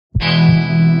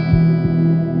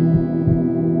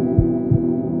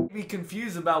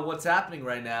confused about what's happening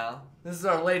right now, this is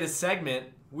our latest segment.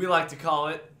 We like to call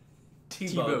it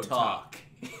Tebow Talk.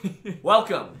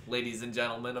 Welcome, ladies and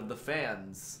gentlemen of the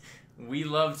fans. We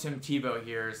love Tim Tebow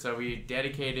here, so we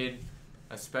dedicated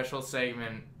a special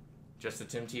segment just to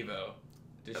Tim Tebow.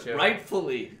 To show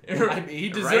Rightfully. I mean, he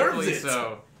deserves it.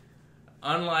 So,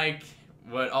 unlike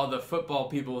what all the football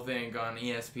people think on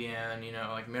ESPN, you know,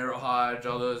 like Merrill Hodge,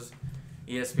 all those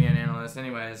ESPN analysts.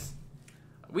 Anyways,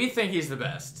 we think he's the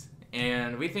best,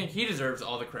 and we think he deserves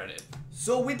all the credit.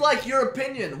 So we'd like your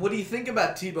opinion. What do you think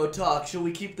about Tebow Talk? Should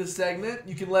we keep this segment?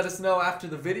 You can let us know after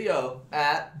the video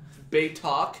at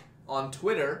Baytalk on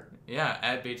Twitter. Yeah,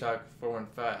 at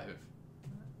Baytalk415.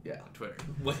 Yeah. On Twitter.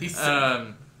 What he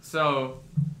said.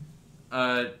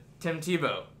 Tim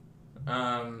Tebow.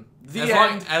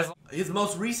 His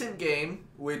most recent game,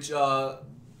 which,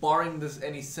 barring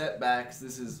any setbacks,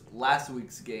 this is last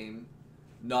week's game,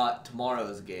 not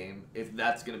tomorrow's game, if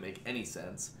that's going to make any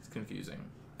sense. It's confusing.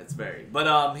 It's very.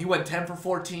 But he went 10 for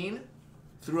 14,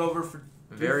 threw over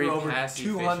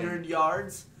 200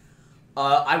 yards.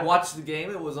 I watched the game.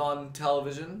 It was on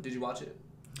television. Did you watch it?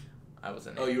 I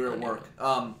wasn't. Oh, you were at work.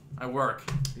 I work.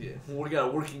 Yeah, we got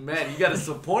a working man. You got to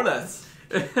support us.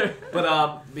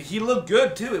 But he looked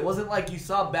good too. It wasn't like you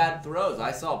saw bad throws.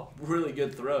 I saw really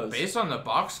good throws. Based on the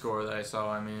box score that I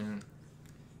saw, I mean,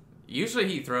 usually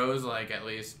he throws like at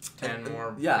least 10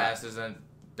 more passes and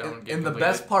don't get. And the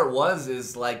best part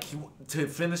is like to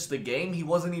finish the game, he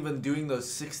wasn't even doing those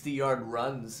 60-yard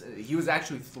runs. He was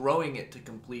actually throwing it to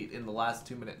complete in the last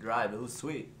 2-minute drive. It was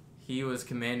sweet. He was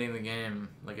commanding the game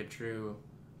like a true.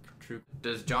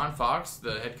 Does John Fox,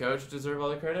 the head coach, deserve all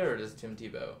the credit, or does Tim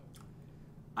Tebow?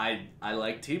 I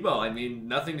like Tebow. I mean,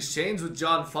 nothing's changed with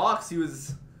John Fox.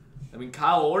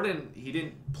 Kyle Orton, he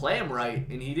didn't play him right,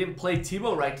 and he didn't play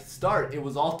Tebow right to start. It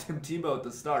was all Tim Tebow at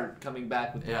the start, coming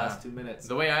back with the last 2 minutes.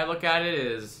 The way I look at it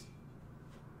is,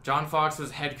 John Fox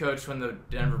was head coach when the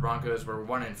Denver Broncos were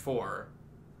 1-4,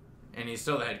 and he's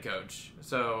still the head coach.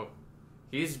 So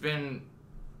he's been.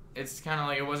 It's kind of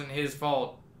like it wasn't his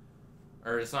fault,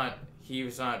 or it's not. He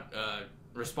was not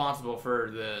responsible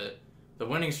for the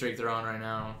winning streak they're on right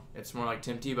now. It's more like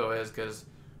Tim Tebow is, because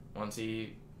once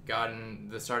he got in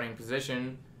the starting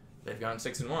position, they've gone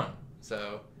 6-1.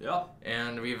 So yeah,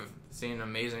 and we've seen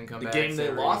amazing comebacks. The game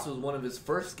they lost was one of his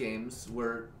first games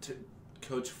where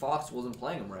Coach Fox wasn't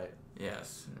playing him right.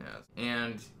 Yes,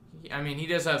 and he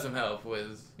does have some help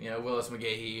with Willis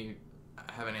McGahee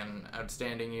having an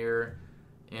outstanding year,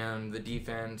 and the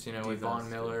defense, with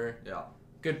Von Miller. Yeah,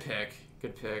 good pick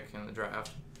in the draft.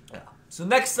 Yeah. So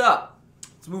next up,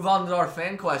 let's move on to our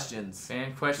fan questions.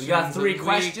 We got 3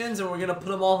 questions, and we're going to put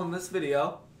them all in this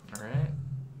video. All right.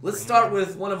 Let's start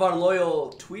with one of our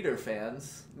loyal tweeter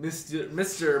fans,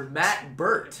 Mr. Matt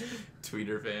Burt.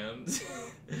 Tweeter fans.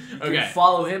 You can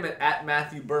follow him at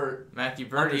Matthew Burt. Matthew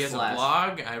Burt, he has a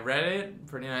blog. I read it.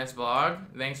 Pretty nice blog.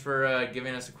 Thanks for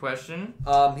giving us a question.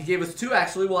 He gave us 2,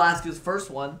 actually. We'll ask his first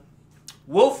one.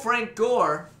 Will Frank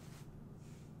Gore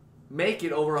make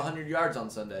it over 100 yards on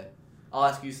Sunday? I'll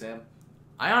ask you, Sam.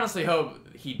 I honestly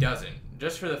hope he doesn't,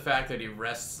 just for the fact that he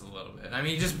rests a little bit.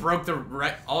 He just broke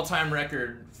the all-time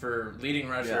record for leading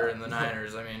rusher in the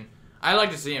Niners. I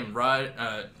like to see him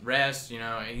rest.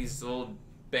 He's a little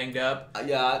banged up.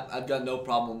 I've got no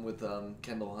problem with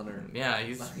Kendall Hunter. Yeah,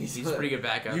 he's a pretty good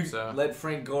backup. You let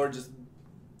Frank Gore just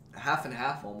half and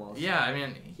half almost. Yeah,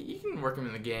 you can work him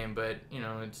in the game, but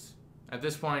it's at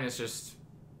this point it's just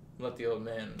let the old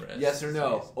man rest. Yes or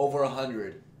no? Over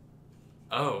 100.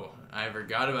 Oh, I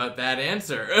forgot about that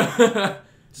answer.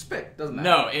 Just pick. Doesn't matter.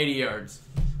 No, 80 yards.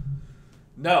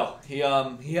 No, he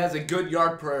has a good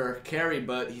yard per carry,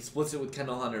 but he splits it with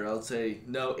Kendall Hunter. I would say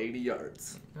no, 80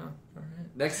 yards. Oh, all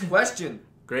right. Next question.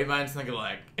 Great minds think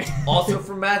alike. Also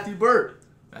from Matthew Burt.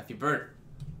 Matthew Burt.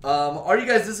 Are you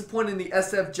guys disappointed in the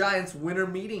SF Giants winter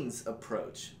meetings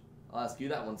approach? I'll ask you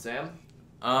that one, Sam.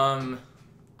 I'm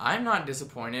not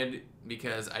disappointed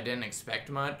because I didn't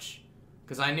expect much.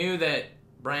 Because I knew that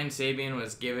Brian Sabian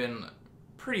was given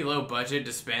pretty low budget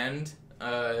to spend.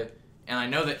 And I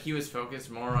know that he was focused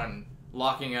more on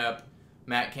locking up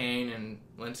Matt Cain and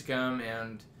Lincecum,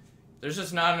 and there's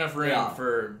just not enough room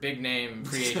for big-name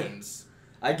free agents.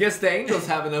 I guess the Angels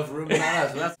have enough room, not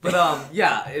us. But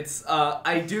it's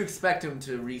I do expect him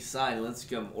to re-sign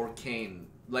Lincecum or Cain.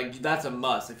 That's a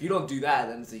must. If you don't do that,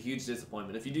 then it's a huge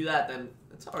disappointment. If you do that, then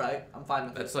it's all right. I'm fine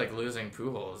with it. That's like losing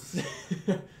Pujols.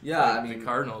 Yeah, the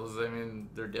Cardinals.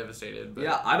 They're devastated. But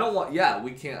yeah, I don't want. Yeah,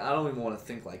 we can't. I don't even want to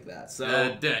think like that. So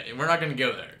we're not going to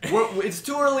go there. It's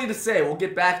too early to say. We'll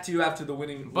get back to you after the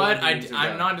winning. But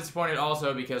I'm not disappointed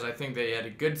also because I think they had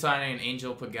a good signing in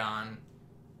Angel Pagan,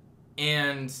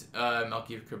 and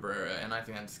Melky Cabrera, and I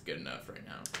think that's good enough right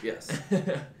now. Yes.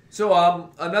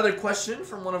 So, another question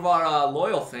from one of our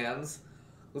loyal fans.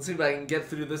 Let's see if I can get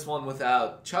through this one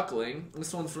without chuckling.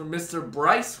 This one's from Mr.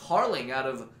 Bryce Harling out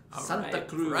of Santa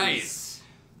Cruz. Bryce.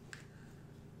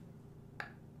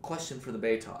 Question for the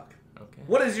Baytalk. Okay.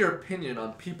 What is your opinion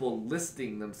on people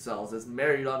listing themselves as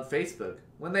married on Facebook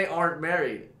when they aren't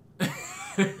married?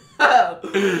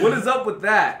 What is up with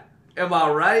that? Am I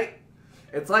right?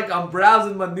 It's like I'm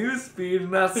browsing my news feed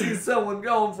and I see someone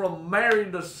going from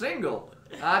married to single.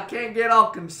 I can't get all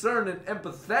concerned and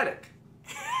empathetic.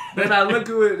 Then I look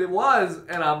who it was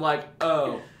and I'm like,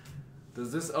 oh,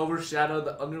 does this overshadow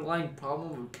the underlying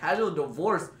problem of casual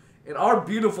divorce in our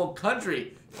beautiful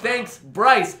country? Thanks,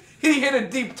 Bryce. He hit a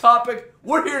deep topic.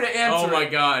 We're here to answer. Oh my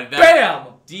God! Bam!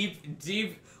 Deep,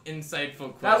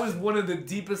 insightful question. That was one of the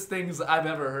deepest things I've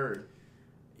ever heard.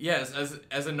 Yes,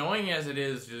 as annoying as it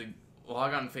is to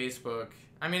log on Facebook,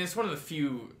 I mean, it's one of the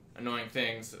few annoying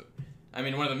things. I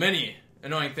mean, one of the many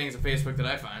annoying things of Facebook that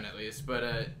I find, at least.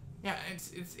 But yeah,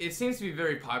 it seems to be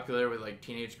very popular with like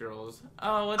teenage girls.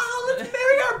 Let's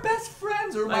marry our best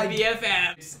friends or my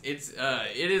BFFs.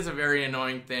 It is a very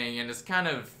annoying thing, and it kind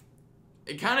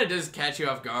of does catch you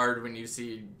off guard when you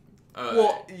see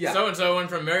so and so went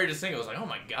from married to single. It's like, oh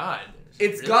my God.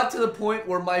 It's really? Got to the point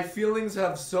where my feelings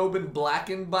have so been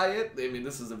blackened by it. I mean,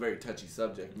 this is a very touchy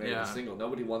subject, married to single.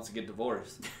 Nobody wants to get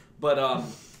divorced. But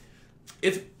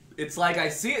it's like I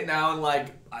see it now and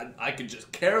like I could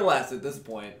just care less at this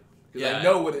point because I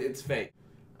know it's fake.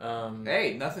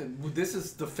 Hey, nothing. This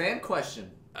is the fan question.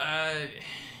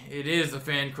 It is a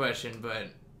fan question, but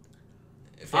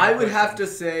I would have to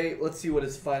say, let's see what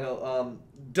is final.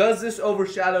 Does this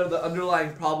overshadow the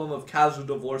underlying problem of casual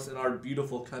divorce in our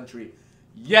beautiful country?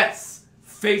 Yes.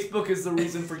 Facebook is the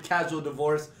reason for casual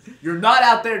divorce. You're not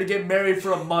out there to get married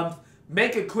for a month,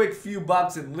 make a quick few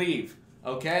bucks and leave.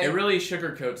 Okay? It really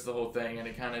sugarcoats the whole thing, and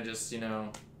it kind of just,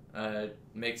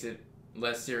 makes it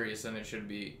less serious than it should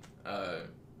be.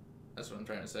 That's what I'm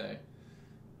trying to say.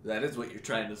 That is what you're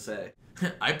trying to say.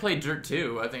 I play Dirt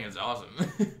 2. I think it's awesome.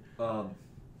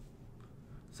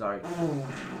 Sorry.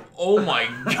 Oh my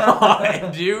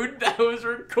God, dude. That was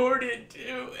recorded,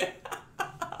 too.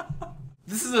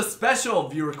 This is a special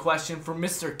viewer question from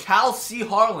Mr. Cal C.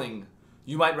 Harling.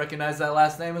 You might recognize that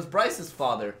last name as Bryce's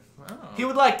father. Wow. He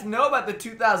would like to know about the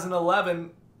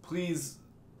 2011, please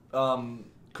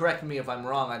correct me if I'm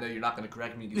wrong. I know you're not going to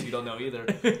correct me because you don't know either.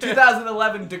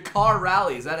 2011 Dakar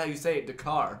Rally. Is that how you say it?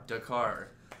 Dakar. Dakar.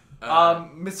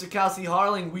 Mr. Cal C.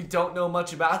 Harling, we don't know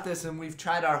much about this, and we've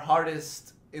tried our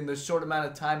hardest in the short amount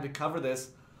of time to cover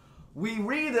this. We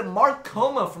read that Mark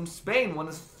Coma from Spain won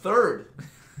his third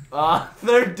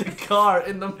Dakar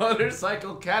in the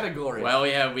motorcycle category. Well,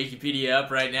 we have Wikipedia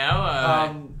up right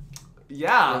now.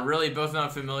 Yeah, we're really both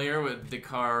not familiar with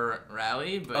Dakar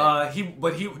Rally, but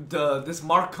this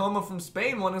Mark Coma from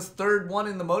Spain won his third one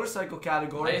in the motorcycle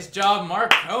category. Nice job,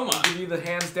 Mark Coma. I'll give you the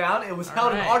hands down. It was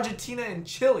held in Argentina and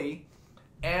Chile,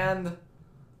 and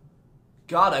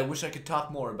God, I wish I could talk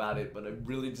more about it, but I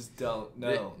really just don't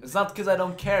know. It's not because I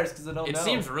don't care; it's because I don't know. It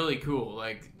seems really cool.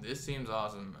 Like, this seems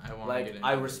awesome. I want to get into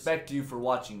I respect you for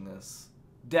watching this.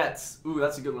 Deaths. Ooh,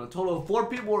 that's a good one. A total of 4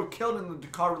 people were killed in the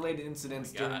Dakar-related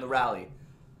incidents during the rally.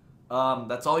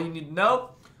 That's all you need to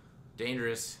know.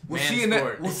 Dangerous. We'll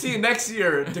see you next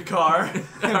year, Dakar.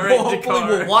 Hopefully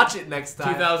we'll watch it next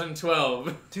time.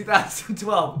 2012.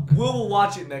 2012. We'll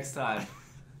watch it next time.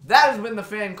 That has been the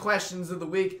fan questions of the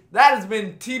week. That has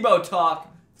been Tebow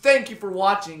Talk. Thank you for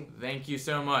watching. Thank you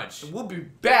so much. And we'll be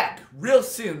back real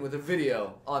soon with a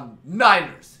video on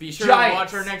Niners. Be sure Giants. to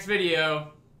watch our next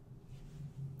video.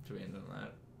 Should we end on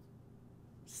that?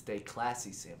 Stay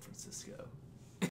classy, San Francisco.